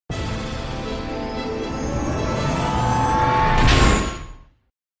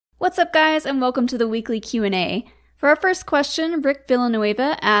What's up, guys, and welcome to the weekly Q&A. For our first question, Rick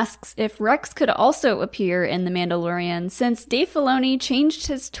Villanueva asks if Rex could also appear in The Mandalorian, since Dave Filoni changed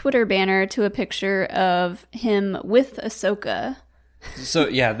his Twitter banner to a picture of him with Ahsoka. So,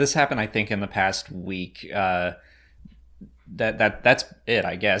 yeah, this happened, I think, in the past week. That's it,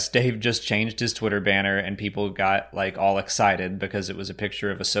 I guess. Dave just changed his Twitter banner, and people got, like, all excited because it was a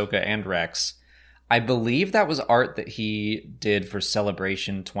picture of Ahsoka and Rex. I believe that was art that he did for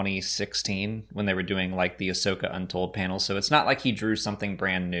Celebration 2016 when they were doing like the Ahsoka Untold panel. So it's not like he drew something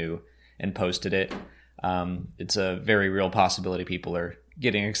brand new and posted it. It's a very real possibility people are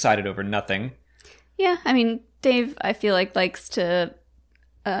getting excited over nothing. Yeah, I mean, Dave, I feel like likes to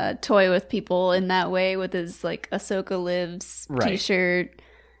toy with people in that way with his like Ahsoka Lives t-shirt.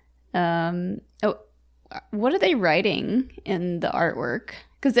 What are they writing in the artwork?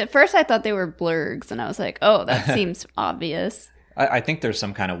 Because at first I thought they were blurgs, and I was like, oh, that seems obvious. I think there's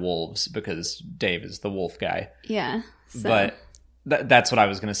some kind of wolves, because Dave is the wolf guy. Yeah. So. But that's what I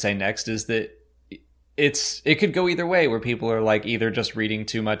was going to say next, is that it could go either way, where people are like either just reading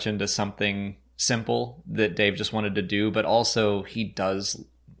too much into something simple that Dave just wanted to do, but also he does,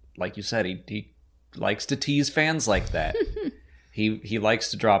 like you said, he likes to tease fans like that. He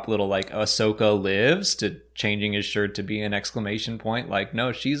likes to drop little like Ahsoka lives to changing his shirt to be an exclamation point, like,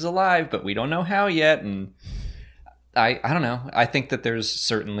 no, she's alive, but we don't know how yet. And I don't know. I think that there's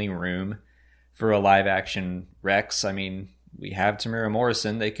certainly room for a live action Rex. I mean, we have Tamara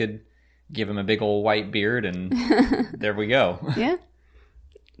Morrison. They could give him a big old white beard and there we go. Yeah.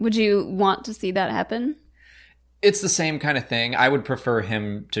 Would you want to see that happen? It's the same kind of thing. I would prefer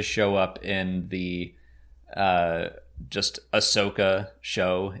him to show up in the just Ahsoka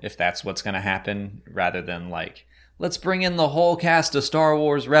show, if that's what's going to happen, rather than like, let's bring in the whole cast of Star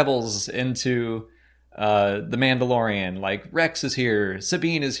Wars Rebels into The Mandalorian. Like, Rex is here,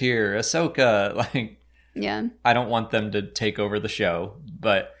 Sabine is here, Ahsoka. Like, yeah, I don't want them to take over the show,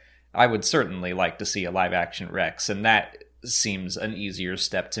 but I would certainly like to see a live action Rex, and that seems an easier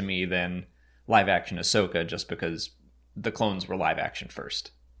step to me than live action Ahsoka, just because the clones were live action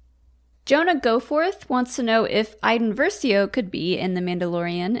first. Jonah Goforth wants to know if Iden Versio could be in The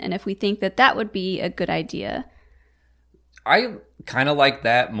Mandalorian, and if we think that that would be a good idea. I kind of like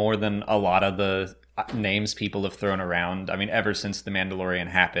that more than a lot of the names people have thrown around. I mean, ever since The Mandalorian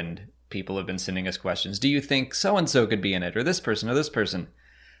happened, people have been sending us questions. Do you think so-and-so could be in it, or this person, or this person?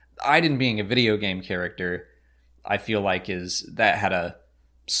 Iden being a video game character, I feel like that had a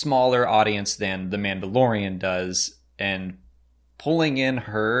smaller audience than The Mandalorian does, and pulling in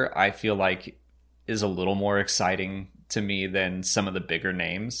her, I feel like, is a little more exciting to me than some of the bigger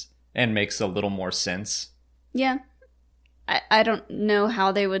names, and makes a little more sense. Yeah. I don't know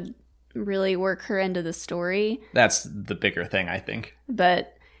how they would really work her into the story. That's the bigger thing, I think.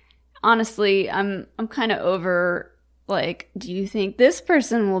 But honestly, I'm kind of over, like, do you think this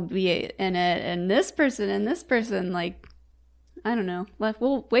person will be in it, and this person, like, I don't know.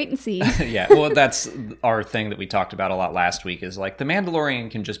 We'll wait and see. Yeah, well, that's our thing that we talked about a lot last week, is like The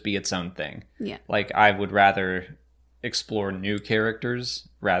Mandalorian can just be its own thing. Yeah. Like, I would rather explore new characters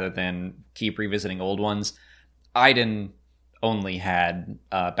rather than keep revisiting old ones. Iden only had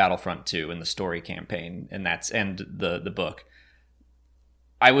Battlefront 2 in the story campaign, and the book.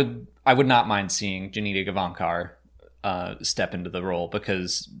 I would not mind seeing Janita Gavankar step into the role,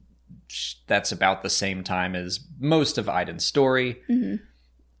 because that's about the same time as most of Iden's story.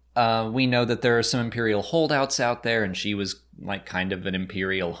 Mm-hmm. We know that there are some Imperial holdouts out there, and she was like kind of an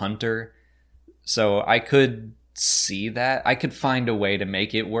Imperial hunter. So I could see that. I could find a way to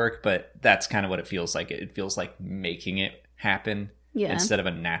make it work, but that's kind of what it feels like. It feels like making it happen instead of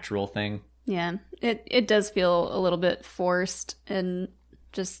a natural thing. Yeah, it does feel a little bit forced, and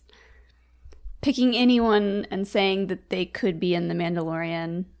just picking anyone and saying that they could be in The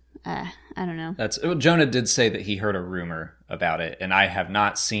Mandalorian. I don't know. Jonah did say that he heard a rumor about it, and I have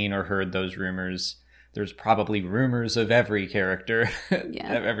not seen or heard those rumors. There's probably rumors of every character,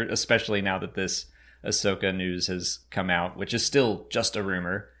 especially now that this Ahsoka news has come out, which is still just a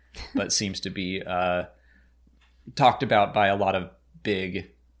rumor, but seems to be talked about by a lot of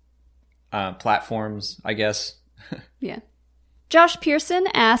big platforms, I guess. Yeah. Josh Pearson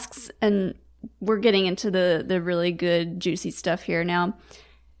asks, and we're getting into the really good, juicy stuff here now,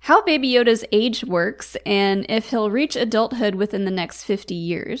 how Baby Yoda's age works, and if he'll reach adulthood within the next 50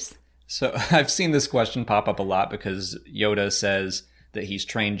 years. So I've seen this question pop up a lot, because Yoda says that he's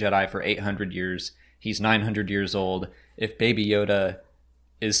trained Jedi for 800 years. He's 900 years old. If Baby Yoda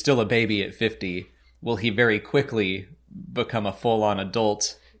is still a baby at 50, will he very quickly become a full-on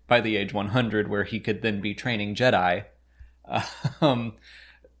adult by the age 100, where he could then be training Jedi?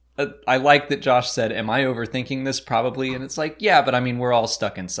 I like that Josh said, am I overthinking this? Probably. And it's like, yeah, but I mean, we're all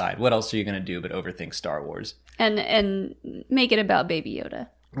stuck inside. What else are you going to do but overthink Star Wars? And make it about Baby Yoda.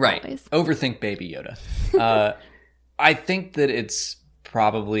 Right. Always. Overthink Baby Yoda. I think that it's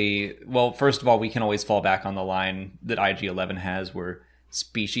probably, well, first of all, we can always fall back on the line that IG-11 has where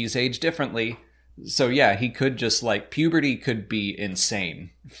species age differently. So yeah, he could just like, puberty could be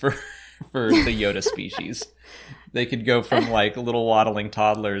insane for the Yoda species. They could go from like little waddling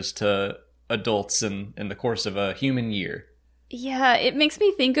toddlers to adults in the course of a human year. Yeah, it makes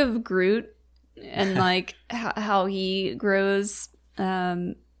me think of Groot and like how he grows.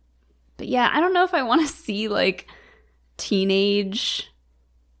 But yeah, I don't know if I want to see like teenage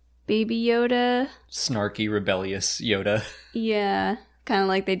Baby Yoda. Snarky, rebellious Yoda. Yeah, kind of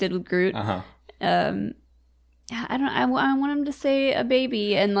like they did with Groot. Uh-huh. I want him to say a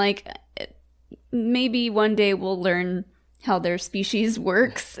baby, and like maybe one day we'll learn how their species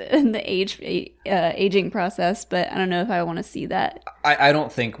works in the aging process, but I don't know if I want to see that. I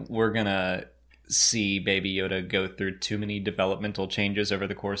don't think we're gonna see Baby Yoda go through too many developmental changes over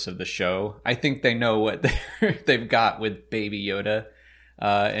the course of the show. I think they know what they've got with Baby Yoda,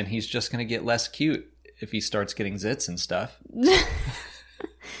 and he's just gonna get less cute if he starts getting zits and stuff.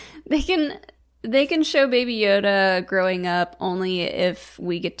 They can show Baby Yoda growing up only if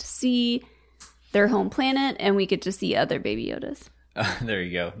we get to see their home planet and we get to see other Baby Yodas. There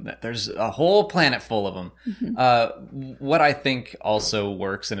you go. There's a whole planet full of them. Mm-hmm. What I think also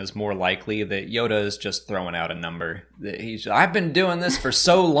works and is more likely that Yoda is just throwing out a number. I've been doing this for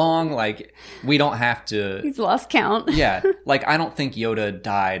so long, like we don't have to. He's lost count. Yeah, like I don't think Yoda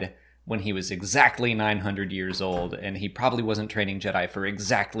died when he was exactly 900 years old, and he probably wasn't training Jedi for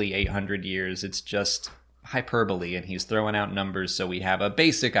exactly 800 years. It's just hyperbole, and he's throwing out numbers so we have a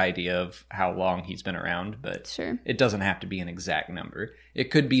basic idea of how long he's been around, but sure, it doesn't have to be an exact number.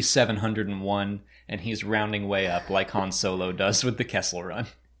 It could be 701, and he's rounding way up like Han Solo does with the Kessel Run.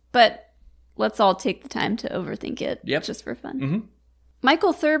 But let's all take the time to overthink it, just for fun. Mm-hmm.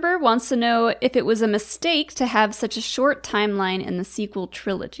 Michael Thurber wants to know if it was a mistake to have such a short timeline in the sequel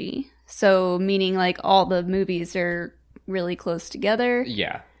trilogy. So, meaning like all the movies are really close together.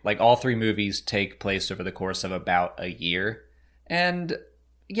 Yeah, like all three movies take place over the course of about a year. And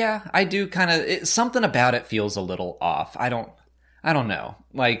yeah, I do kind of, something about it feels a little off. I don't know.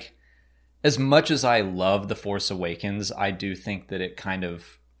 Like, as much as I love The Force Awakens, I do think that it kind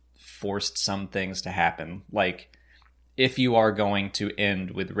of forced some things to happen. Like, if you are going to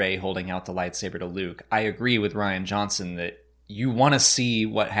end with Rey holding out the lightsaber to Luke, I agree with Rian Johnson that you want to see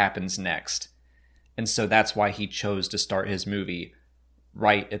what happens next. And so that's why he chose to start his movie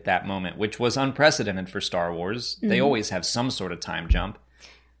right at that moment, which was unprecedented for Star Wars. Mm-hmm. They always have some sort of time jump.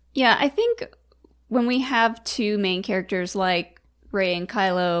 Yeah, I think when we have two main characters like Rey and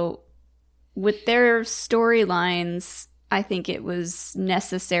Kylo, with their storylines, I think it was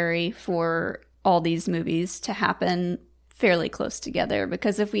necessary for all these movies to happen fairly close together,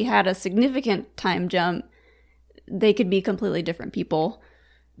 because if we had a significant time jump, they could be completely different people.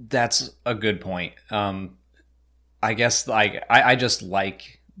 That's a good point. I guess like I just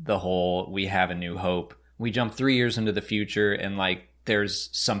like the whole we have a new hope. We jump 3 years into the future and like there's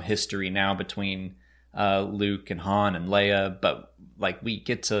some history now between Luke and Han and Leia, but like we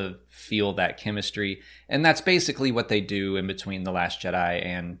get to feel that chemistry, and that's basically what they do in between The Last Jedi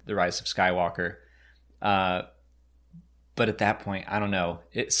and The Rise of Skywalker. But at that point, I don't know.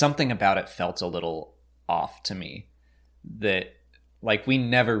 Something about it felt a little off to me. That like we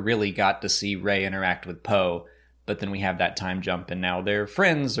never really got to see Rey interact with Poe, but then we have that time jump, and now they're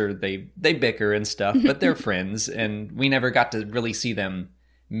friends, or they bicker and stuff, but they're friends, and we never got to really see them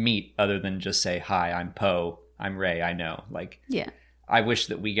meet other than just say, "Hi, I'm Poe. I'm Rey. I know." Like, yeah. I wish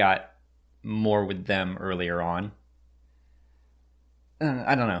that we got more with them earlier on.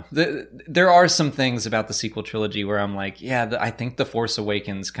 I don't know. There are some things about the sequel trilogy where I'm like, yeah, I think The Force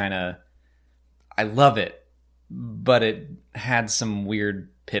Awakens kind of, I love it, but it had some weird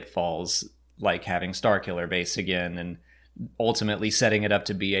pitfalls, like having Starkiller Base again, and ultimately setting it up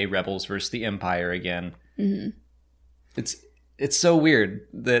to be a Rebels versus the Empire again. Mm-hmm. It's so weird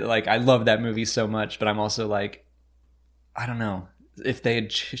that like I love that movie so much, but I'm also like, I don't know. If they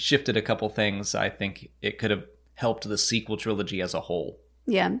had shifted a couple things, I think it could have helped the sequel trilogy as a whole.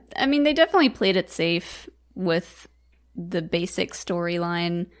 Yeah. I mean, they definitely played it safe with the basic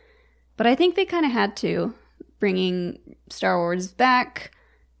storyline, but I think they kind of had to, bringing Star Wars back,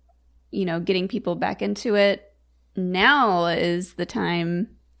 you know, getting people back into it. Now is the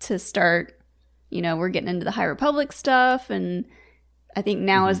time to start, you know, we're getting into the High Republic stuff, and I think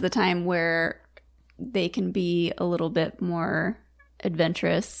now is the time where they can be a little bit more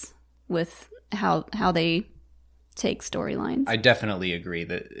adventurous with how they take storylines. I definitely agree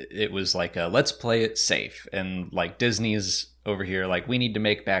that it was like a let's play it safe, and like Disney's over here like we need to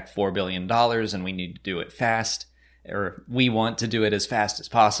make back $4 billion and we need to do it fast, or we want to do it as fast as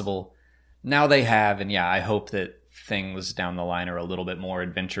possible. Now they have, and yeah, I hope that things down the line are a little bit more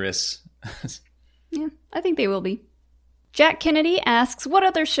adventurous. Yeah, I think they will be. Jack Kennedy asks what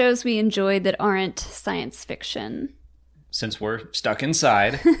other shows we enjoyed that aren't science fiction. Since we're stuck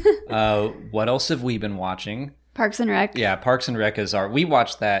inside, what else have we been watching? Parks and Rec. Yeah, Parks and Rec is we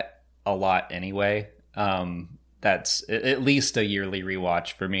watch that a lot anyway. That's at least a yearly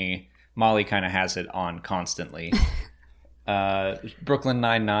rewatch for me. Molly kind of has it on constantly. Brooklyn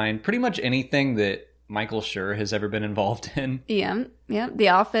Nine-Nine, pretty much anything that Michael Schur has ever been involved in. Yeah. The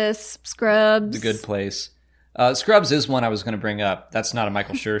Office, Scrubs. The Good Place. Scrubs is one I was going to bring up. That's not a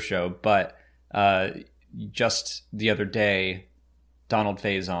Michael Schur show, but just the other day, Donald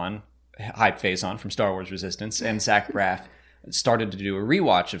Faison, Hype Faison from Star Wars Resistance, and Zach Braff started to do a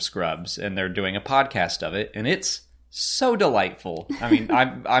rewatch of Scrubs, and they're doing a podcast of it, and it's so delightful. I mean,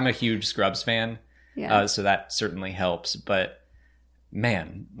 I'm a huge Scrubs fan, so that certainly helps. But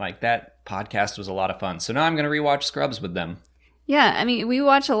man, like that podcast was a lot of fun. So now I'm going to rewatch Scrubs with them. Yeah, I mean, we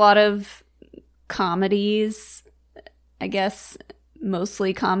watch a lot of comedies, I guess,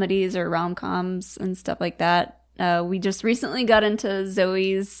 mostly comedies or rom-coms and stuff like that. We just recently got into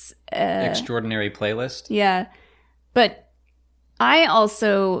Zoe's Extraordinary Playlist. Yeah, but I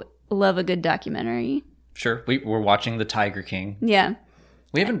also love a good documentary. Sure, we're watching The Tiger King. Yeah.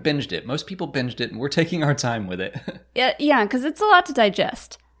 We haven't binged it. Most people binged it, and we're taking our time with it. Yeah, because it's a lot to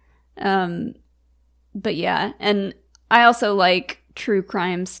digest. But yeah, and I also like true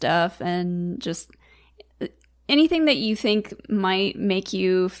crime stuff and just anything that you think might make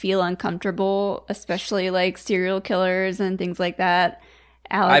you feel uncomfortable, especially like serial killers and things like that.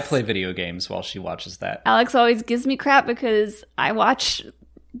 I play video games while she watches that. Alex always gives me crap because I watch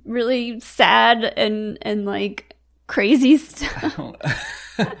really sad and like crazy stuff.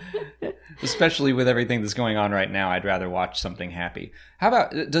 Especially with everything that's going on right now, I'd rather watch something happy. How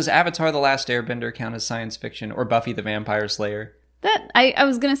about, does Avatar The Last Airbender count as science fiction, or Buffy the Vampire Slayer? That I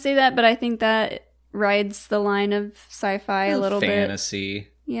was going to say that, but I think that rides the line of sci-fi a little fantasy,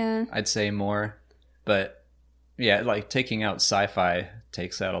 bit. Yeah. I'd say more. But yeah, like taking out sci-fi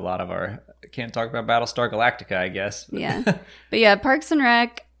takes out a lot of our... Can't talk about Battlestar Galactica, I guess. Yeah. But yeah, Parks and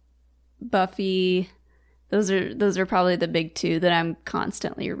Rec, Buffy... Those are probably the big two that I'm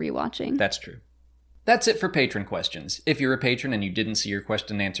constantly rewatching. That's true. That's it for patron questions. If you're a patron and you didn't see your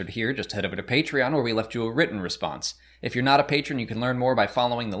question answered here, just head over to Patreon where we left you a written response. If you're not a patron, you can learn more by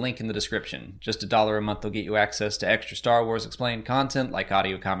following the link in the description. Just $1 a month will get you access to extra Star Wars Explained content like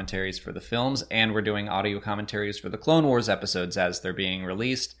audio commentaries for the films, and we're doing audio commentaries for the Clone Wars episodes as they're being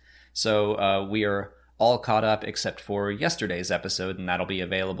released. So we are all caught up except for yesterday's episode, and that'll be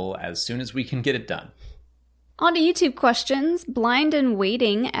available as soon as we can get it done. On to YouTube questions. Blind and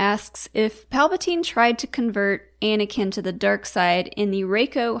Waiting asks if Palpatine tried to convert Anakin to the dark side in the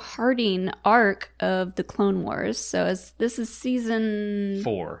Reiko Harding arc of the Clone Wars. So as this is season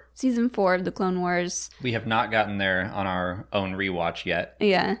 4 of the Clone Wars. We have not gotten there on our own rewatch yet.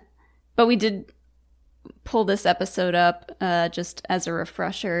 Yeah, but we did pull this episode up just as a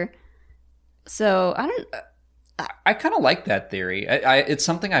refresher. So I kind of like that theory. It's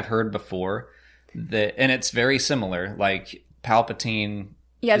something I've heard before. And it's very similar, like Palpatine...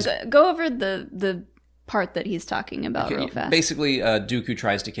 Yeah, go over the part that he's talking about real fast. Basically, Dooku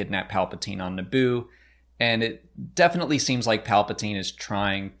tries to kidnap Palpatine on Naboo, and it definitely seems like Palpatine is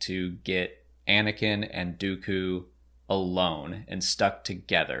trying to get Anakin and Dooku alone and stuck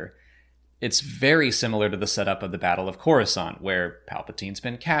together. It's very similar to the setup of the Battle of Coruscant, where Palpatine's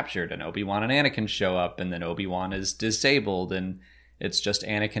been captured, and Obi-Wan and Anakin show up, and then Obi-Wan is disabled, and it's just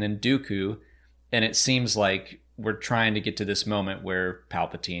Anakin and Dooku. And it seems like we're trying to get to this moment where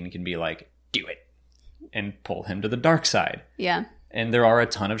Palpatine can be like, do it, and pull him to the dark side. Yeah. And there are a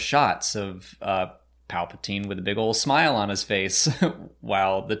ton of shots of Palpatine with a big old smile on his face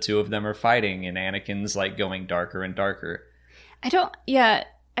while the two of them are fighting, and Anakin's like going darker and darker. I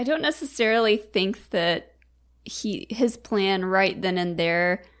don't necessarily think that his plan right then and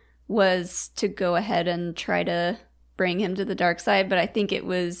there was to go ahead and try to bring him to the dark side, but I think it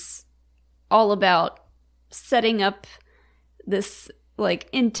was all about setting up this like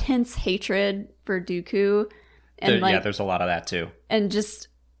intense hatred for Dooku, and there's a lot of that too, and just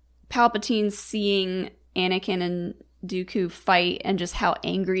Palpatine seeing Anakin and Dooku fight, and just how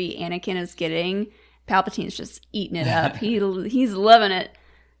angry Anakin is getting. Palpatine's just eating it up. He's loving it.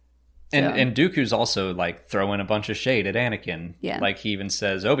 And Dooku's also like throwing a bunch of shade at Anakin. Yeah. Like he even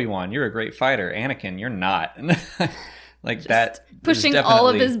says, Obi-Wan, you're a great fighter. Anakin, you're not. Like Just that. pushing all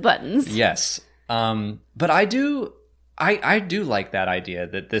of his buttons. Yes. But I do like that idea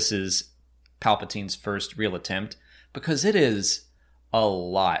that this is Palpatine's first real attempt, because it is a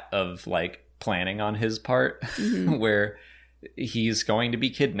lot of like planning on his part where he's going to be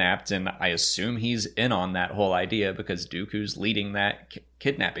kidnapped, and I assume he's in on that whole idea because Dooku's leading that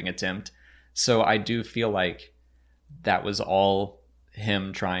kidnapping attempt. So I do feel like that was all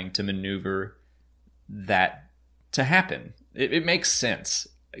him trying to maneuver that to happen. It makes sense.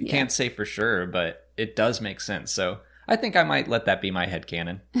 I can't say for sure, but it does make sense. So I think I might let that be my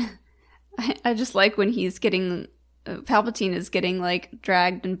headcanon. I just like when he's getting... Palpatine is getting like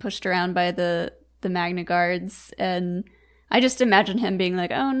dragged and pushed around by the Magna Guards, and I just imagine him being like,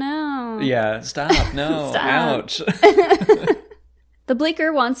 oh no. Yeah, stop, no, Stop. ouch. The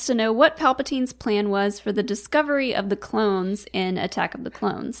Bleaker wants to know what Palpatine's plan was for the discovery of the clones in Attack of the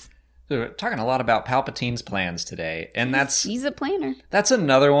Clones. So we're talking a lot about Palpatine's plans today, and He's a planner. that's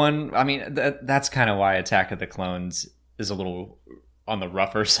another one. I mean, that's kind of why Attack of the Clones is a little on the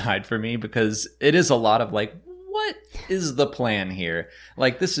rougher side for me, because it is a lot of like, what is the plan here?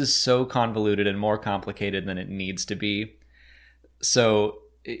 Like, this is so convoluted and more complicated than it needs to be. So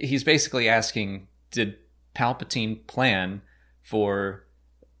he's basically asking, did Palpatine plan for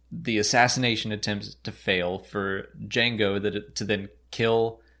the assassination attempts to fail, for Jango to then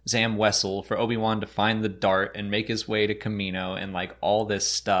kill Zam Wesell, for Obi-Wan to find the dart and make his way to Kamino, and like all this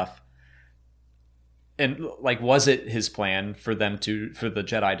stuff? And like, was it his plan for the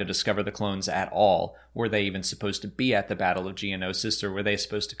Jedi to discover the clones at all? Were they even supposed to be at the Battle of Geonosis, or were they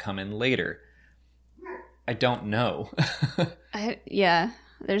supposed to come in later? I don't know.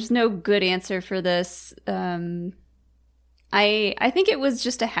 There's no good answer for this. I think it was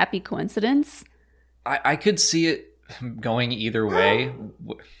just a happy coincidence. I could see it going either way.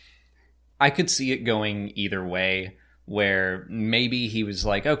 Where maybe he was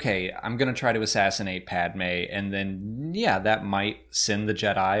like, okay, I'm going to try to assassinate Padme, and then, yeah, that might send the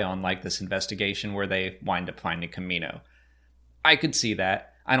Jedi on like this investigation where they wind up finding Kamino. I could see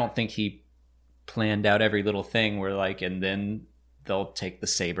that. I don't think he planned out every little thing where like, and then they'll take the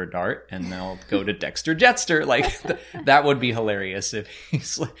saber dart and they'll go to Dexter Jetster. Like, that would be hilarious if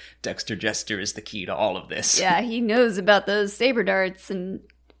he's like, Dexter Jetster is the key to all of this. Yeah, he knows about those saber darts, and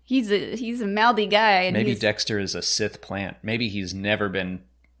he's a mouthy guy. And maybe Dexter is a Sith plant. Maybe he's never been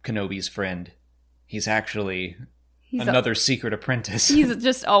Kenobi's friend. He's actually another secret apprentice. He's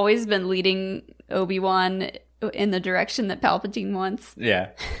just always been leading Obi-Wan in the direction that Palpatine wants.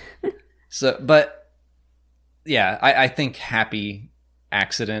 Yeah. But yeah, I think happy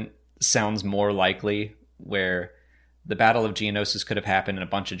accident sounds more likely, where the Battle of Geonosis could have happened and a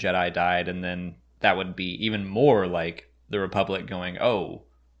bunch of Jedi died, and then that would be even more like the Republic going, oh,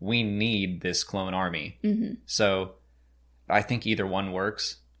 we need this clone army. Mm-hmm. So I think either one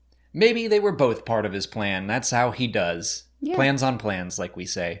works. Maybe they were both part of his plan. That's how he does. Yeah. Plans on plans, like we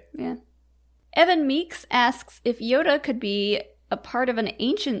say. Yeah. Evan Meeks asks if Yoda could be a part of an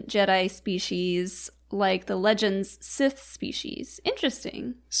ancient Jedi species like the Legends Sith species.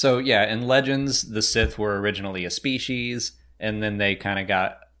 Interesting. So yeah, in Legends, the Sith were originally a species, and then they kind of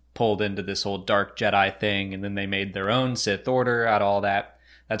got pulled into this whole dark Jedi thing, and then they made their own Sith Order out of all that.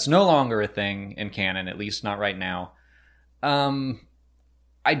 That's no longer a thing in canon, at least not right now.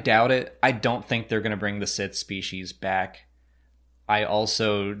 I doubt it. I don't think they're going to bring the Sith species back. I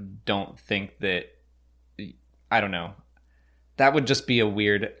also don't think that... I don't know. That would just be a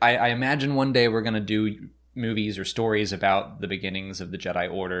weird... I imagine one day we're going to do movies or stories about the beginnings of the Jedi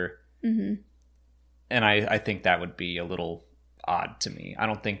Order. Mm-hmm. And I think that would be a little odd to me. I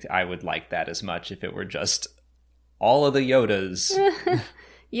don't think I would like that as much if it were just all of the Yodas.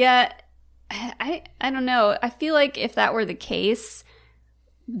 Yeah, I don't know. I feel like if that were the case,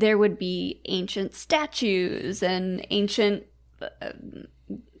 there would be ancient statues and ancient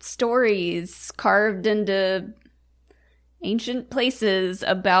stories carved into ancient places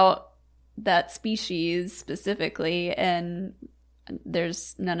about that species specifically, and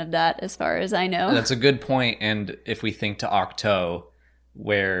there's none of that as far as I know. That's a good point. And if we think to Ahch-To,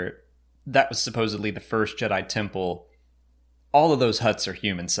 where that was supposedly the first Jedi temple, all of those huts are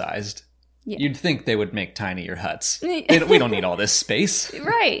human-sized. Yeah. You'd think they would make tinier huts. We don't need all this space.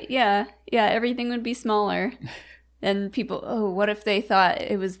 Right, yeah. Yeah, everything would be smaller. And people, what if they thought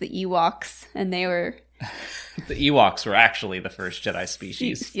it was the Ewoks and they were... The Ewoks were actually the first Jedi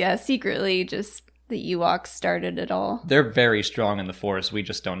species. Yeah, secretly just the Ewoks started it all. They're very strong in the Force. We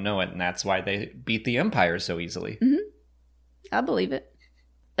just don't know it, and that's why they beat the Empire so easily. Mm-hmm. I believe it.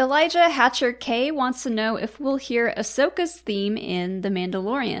 Elijah Hatcher K wants to know if we'll hear Ahsoka's theme in The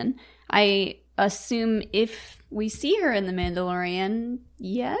Mandalorian. I assume if we see her in The Mandalorian,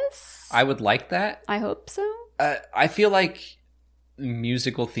 yes? I would like that. I hope so. I feel like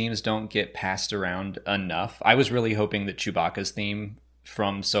musical themes don't get passed around enough. I was really hoping that Chewbacca's theme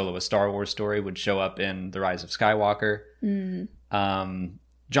from Solo: A Star Wars Story would show up in The Rise of Skywalker.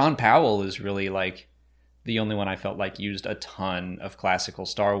 John Powell is really like the only one I felt like used a ton of classical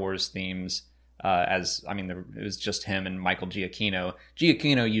Star Wars themes. It was just him and Michael Giacchino.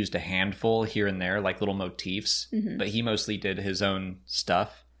 Giacchino used a handful here and there, like little motifs, but he mostly did his own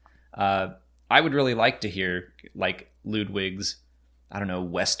stuff. I would really like to hear like Ludwig's, I don't know,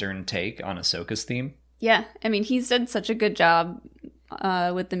 Western take on Ahsoka's theme. Yeah, I mean, he's done such a good job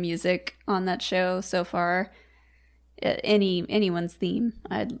with the music on that show so far. Anyone's theme,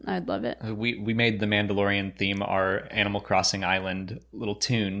 I'd love it. We made the Mandalorian theme our Animal Crossing Island little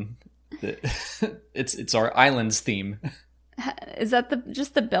tune. It's our island's theme. Is that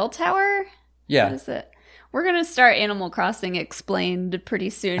just the bell tower? Yeah. What is it? We're gonna start Animal Crossing Explained pretty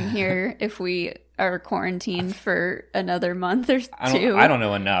soon here if we are quarantined for another month or two. I don't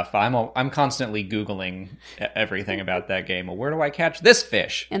know enough. I'm constantly Googling everything about that game. Well, where do I catch this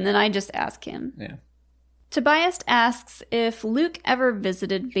fish? And then I just ask him. Yeah. Tobias asks if Luke ever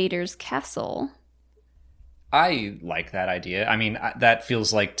visited Vader's castle. I like that idea. I mean, that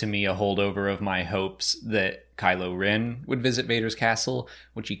feels like to me a holdover of my hopes that Kylo Ren would visit Vader's castle,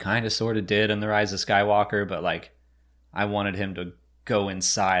 which he kind of sort of did in The Rise of Skywalker, but like I wanted him to go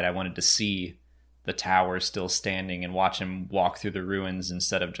inside. I wanted to see the tower still standing and watch him walk through the ruins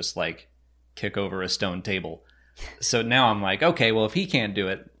instead of just like kick over a stone table. So now I'm like, okay, well, if he can't do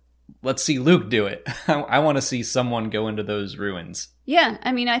it, let's see Luke do it. I want to see someone go into those ruins. Yeah,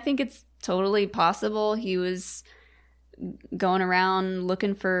 I mean, I think it's totally possible he was going around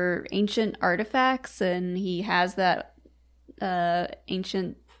looking for ancient artifacts, and he has that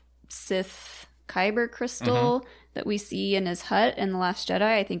ancient Sith Kyber crystal that we see in his hut in The Last Jedi.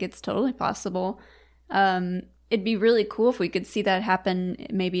 I think it's totally possible. It'd be really cool if we could see that happen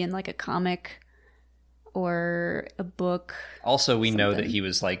maybe in like a comic or a book. Also, we know that he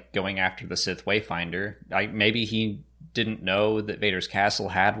was like going after the Sith Wayfinder. Maybe he didn't know that Vader's castle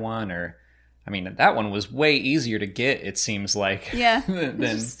had one, or I mean, that one was way easier to get, it seems like. Yeah,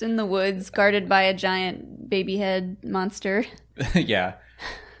 just in the woods, guarded by a giant baby head monster. Yeah.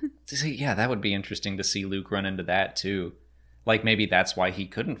 Yeah, that would be interesting to see Luke run into that too. Like maybe that's why he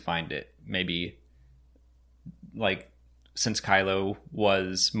couldn't find it. Maybe like since Kylo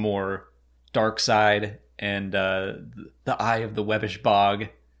was more dark side and the Eye of the Webbish Bog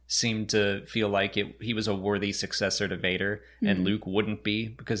seemed to feel like he was a worthy successor to Vader, and Luke wouldn't be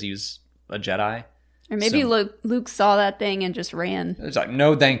because he was a Jedi. Or maybe Luke saw that thing and just ran. It's like,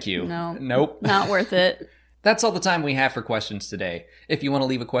 no, thank you. No. Nope. Not worth it. That's all the time we have for questions today. If you want to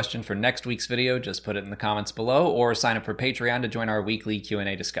leave a question for next week's video, just put it in the comments below or sign up for Patreon to join our weekly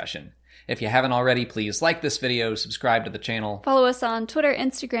Q&A discussion. If you haven't already, please like this video, subscribe to the channel. Follow us on Twitter,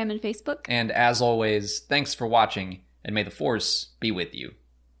 Instagram, and Facebook. And as always, thanks for watching, and may the Force be with you.